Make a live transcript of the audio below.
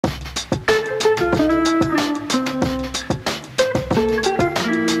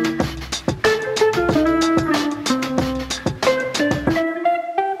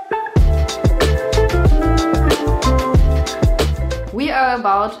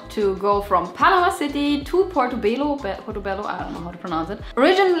to go from Panama City to Portobelo, I don't know how to pronounce it.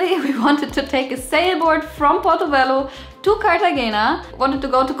 Originally, we wanted to take a sailboat from Portobelo to Cartagena, wanted to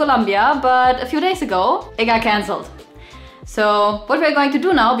go to Colombia, but a few days ago, it got cancelled. So what we're going to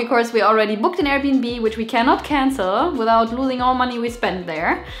do now, because we already booked an Airbnb, which we cannot cancel without losing all money we spent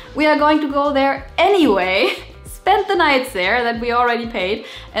there, we are going to go there anyway, spend the nights there that we already paid,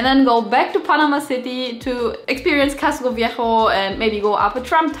 and then go back to Panama City to experience Casco Viejo and maybe go up a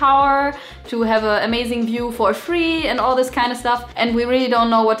Trump Tower to have an amazing view for free and all this kind of stuff. And we really don't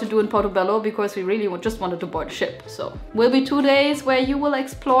know what to do in Portobelo because we really just wanted to board a ship. So will be 2 days where you will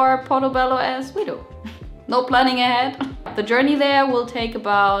explore Portobelo as we do. No planning ahead. The journey there will take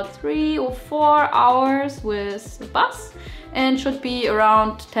about 3 or 4 hours with the bus and should be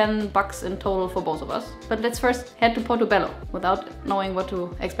around $10 in total for both of us. But let's first head to Portobelo without knowing what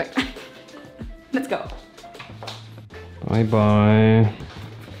to expect. Let's go. Bye bye.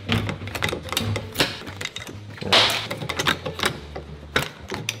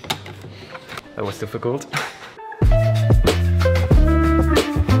 That was difficult.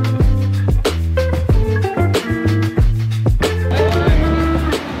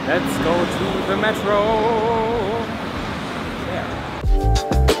 Let's go to the metro.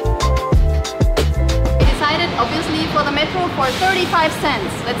 Obviously for the metro for 35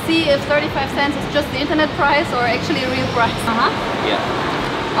 cents. Let's see if 35 cents is just the internet price or actually a real price.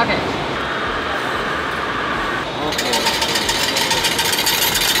 Yeah. Okay.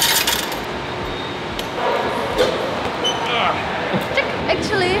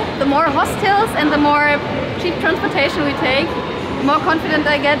 Actually, the more hostels and the more cheap transportation we take, the more confident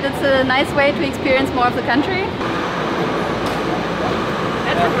I get. It's a nice way to experience more of the country.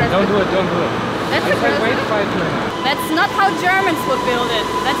 Don't do it, don't do it. That's I said wait 5 minutes. That's not how Germans would build it.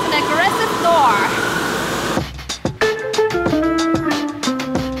 That's an aggressive door.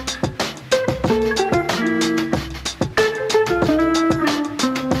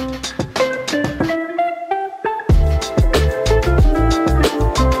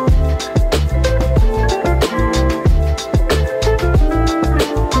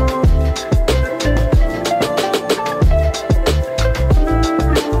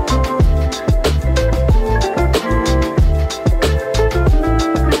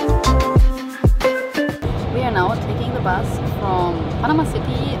 Panama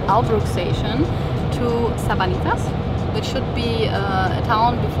City Albrook station to Sabanitas, which should be a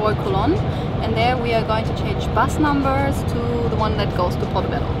town before Colón, and there we are going to change bus numbers to the one that goes to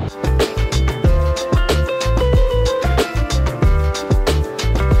Portobelo.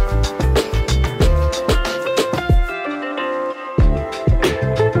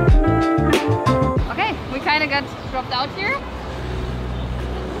 Okay, we kind of got dropped out here.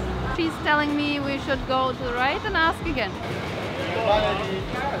 She's telling me we should go to the right and ask again.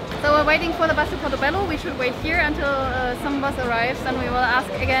 So we're waiting for the bus to Portobelo. We should wait here until some bus arrives, and we will ask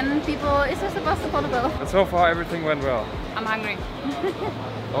again people, is this a bus to Portobelo? And so far everything went well. I'm hungry.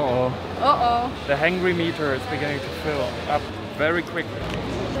 Uh-oh. Uh-oh. The hungry meter is beginning to fill up very quickly.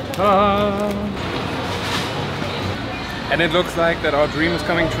 And it looks like that our dream is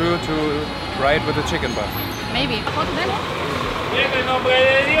coming true to ride with the chicken bus. Maybe. Portobelo? En el nombre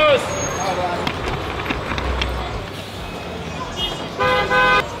de Dios.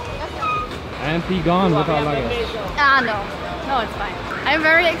 And be gone with our luggage. Ah, no. No, it's fine. I'm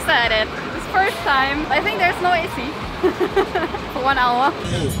very excited. It's first time. I think there's no AC. For 1 hour.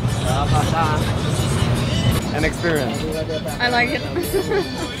 An experience. I like it.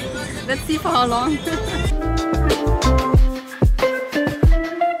 Let's see for how long.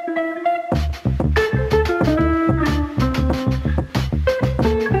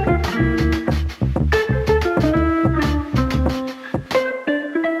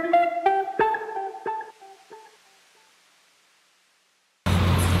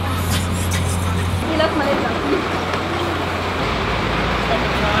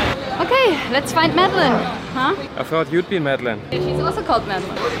 Okay, let's find Madeline. Huh? I thought you'd be Madeline. Yeah, she's also called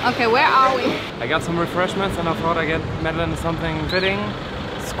Madeline. Okay, where are we? I got some refreshments and I thought I'd get Madeline something fitting.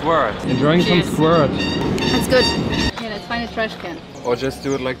 Squirt. Enjoying Cheers. some squirt. That's good. Yeah, let's find a trash can. Or just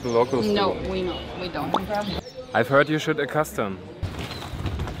do it like the locals do. No, we don't. I've heard you should accustom.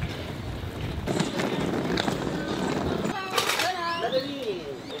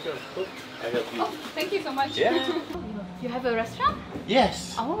 Oh, thank you so much. Yeah. You have a restaurant?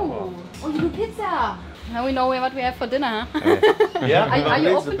 Yes. Oh, you do pizza. Now we know what we have for dinner, huh? Yeah. Are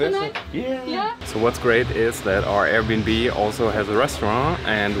you open tonight? Yeah. So what's great is that our Airbnb also has a restaurant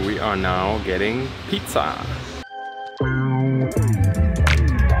and we are now getting pizza.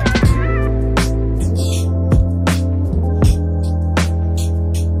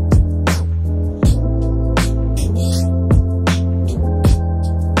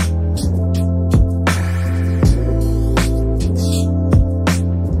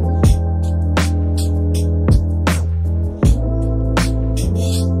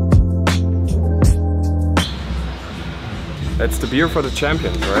 That's the beer for the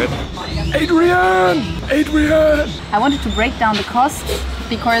champions, right? Adrian! Adrian! I wanted to break down the cost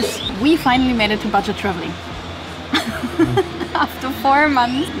because we finally made it to budget traveling. After 4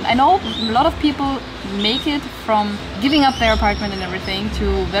 months. I know a lot of people make it from giving up their apartment and everything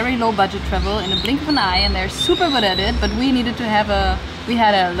to very low budget travel in a blink of an eye, and they're super good at it, but we needed to have we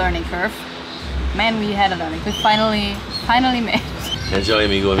had a learning curve. Man, we had a learning. We finally made it. Enjoy,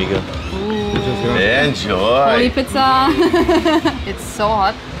 amigo, amiga. Ooh. Enjoy. Holy pizza. It's so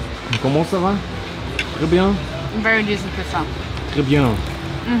hot. Comment ça va? Très bien. Very decent pizza. Très bien.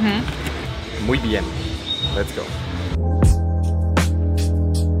 Muy bien. Let's go.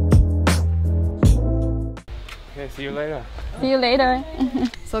 Okay, see you later. See you later.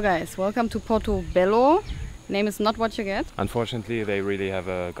 So guys, welcome to Portobelo. Name is not what you get. Unfortunately, they really have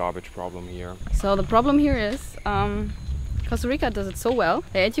a garbage problem here. So the problem here is Costa Rica does it so well.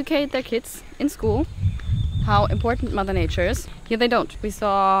 They educate their kids in school how important Mother Nature is. Here they don't. We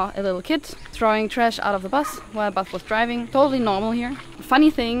saw a little kid throwing trash out of the bus while the bus was driving. Totally normal here.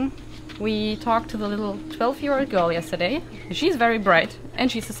 Funny thing, we talked to the little 12-year-old girl yesterday. She's very bright and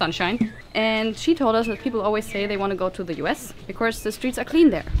she's the sunshine. And she told us that people always say they want to go to the US because the streets are clean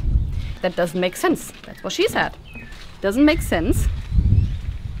there. That doesn't make sense. That's what she said. Doesn't make sense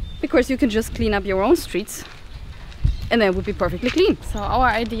because you can just clean up your own streets and then it would be perfectly clean. So our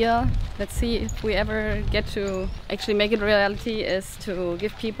idea, let's see if we ever get to actually make it reality, is to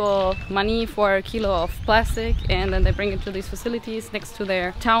give people money for a kilo of plastic and then they bring it to these facilities next to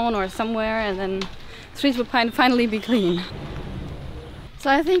their town or somewhere, and then streets would finally be clean. So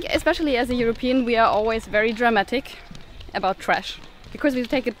I think, especially as a European, we are always very dramatic about trash because we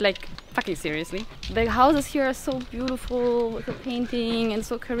take it like fucking seriously. The houses here are so beautiful with the painting and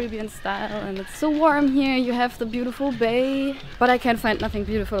so Caribbean style, and it's so warm here. You have the beautiful bay, but I can't find nothing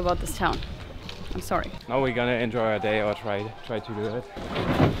beautiful about this town. I'm sorry. Now we're gonna enjoy our day or try to do it.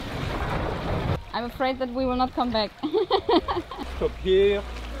 I'm afraid that we will not come back. Stop here.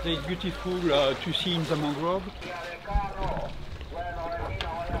 It's beautiful to see in the mangrove.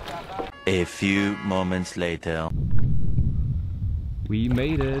 A few moments later. We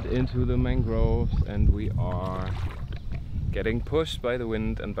made it into the mangroves and we are getting pushed by the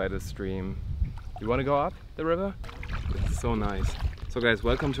wind and by the stream. You want to go up the river? It's so nice. So guys,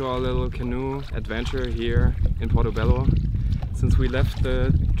 welcome to our little canoe adventure here in Portobelo. Since we left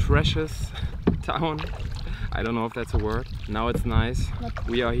the trashes town, I don't know if that's a word, now it's nice.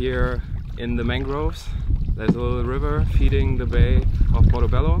 We are here in the mangroves. There's a little river feeding the bay of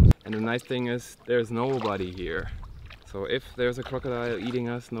Portobelo, and the nice thing is there's nobody here. So if there's a crocodile eating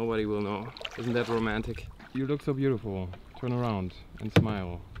us, nobody will know. Isn't that romantic? You look so beautiful. Turn around and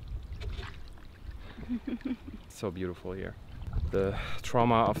smile. So beautiful here. The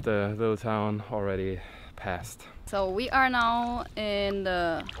trauma of the little town already passed. So we are now in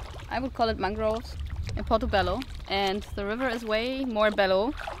the, I would call it mangroves, in Portobelo, and the river is way more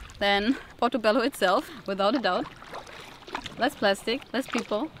bellow than Portobelo itself, without a doubt. Less plastic, less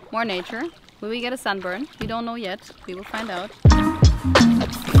people, more nature. Will we get a sunburn? We don't know yet. We will find out.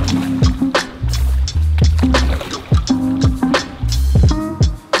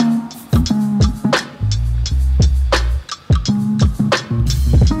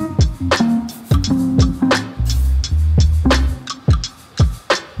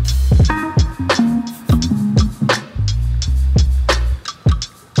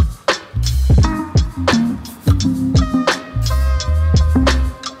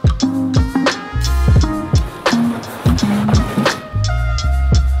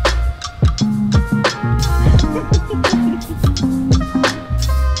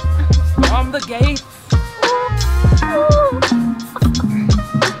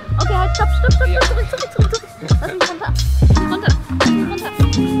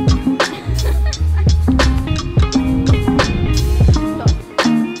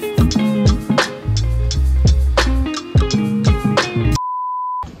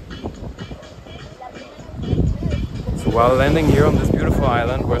 While landing here on this beautiful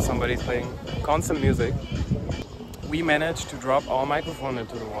island where somebody's playing constant music, we managed to drop our microphone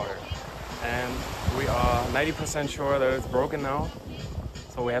into the water. And we are 90% sure that it's broken now,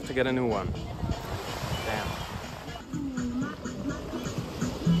 so we have to get a new one. Damn.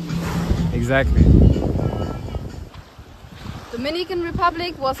 Exactly. Dominican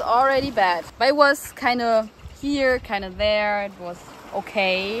Republic was already bad, but it was kind of here, kind of there. It was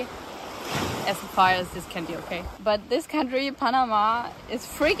okay. As far as this can be okay. But this country, Panama, is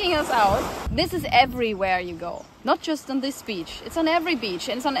freaking us out. This is everywhere you go. Not just on this beach. It's on every beach.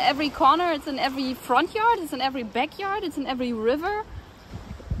 And it's on every corner. It's in every front yard. It's in every backyard. It's in every river.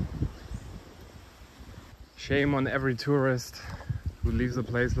 Shame on every tourist who leaves a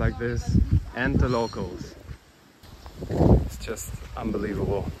place like this and the locals. It's just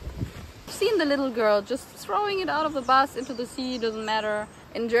unbelievable. Seen the little girl just throwing it out of the bus into the sea, doesn't matter.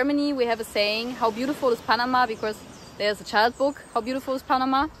 In Germany we have a saying, how beautiful is Panama, because there's a child book, How Beautiful is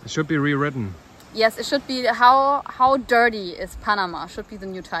Panama. It should be rewritten. Yes, it should be how dirty is Panama, should be the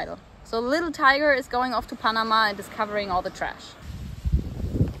new title. So the little tiger is going off to Panama and discovering all the trash.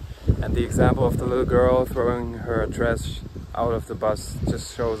 And the example of the little girl throwing her trash out of the bus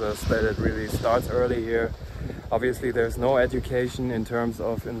just shows us that it really starts early here. Obviously there's no education in terms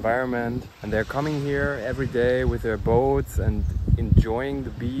of environment, and they're coming here every day with their boats and enjoying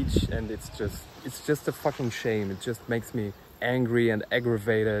the beach, and it's just a fucking shame. It just makes me angry and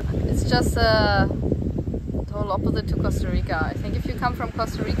aggravated. It's just the total opposite to Costa Rica. I think if you come from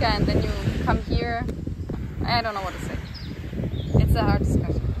Costa Rica and then you come here, I don't know what to say. It's a hard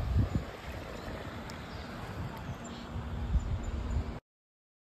discussion.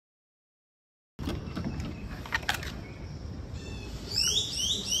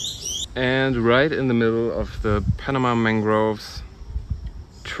 And right in the middle of the Panama mangroves,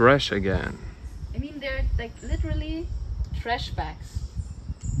 trash again. I mean, they're like literally trash bags.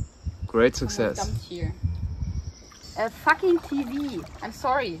 Great success. Dumped here. A fucking TV. I'm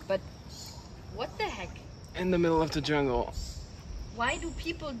sorry, but what the heck? In the middle of the jungle. Why do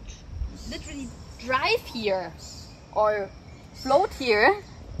people literally drive here or float here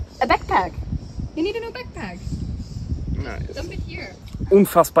a backpack? You need a new backpack. Nice. Dump it here.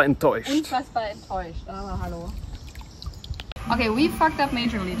 Unfassbar enttäuscht. Unfassbar enttäuscht. Oh, hello. Okay, we fucked up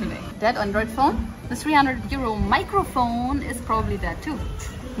majorly today. That Android phone, the 300 euro microphone is probably that too.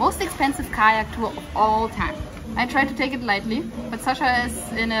 Most expensive kayak tour of all time. I tried to take it lightly, but Sascha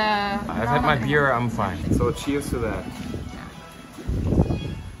is in a... I've had my beer, I'm fine. So cheers to that.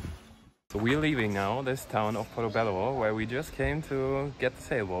 So we're leaving now this town of Portobelo, where we just came to get the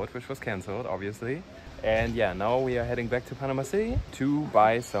sailboat, which was cancelled, obviously. And yeah, now we are heading back to Panama City to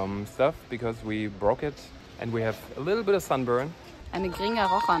buy some stuff because we broke it and we have a little bit of sunburn. I'm a gringa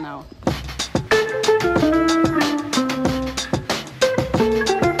rocha now.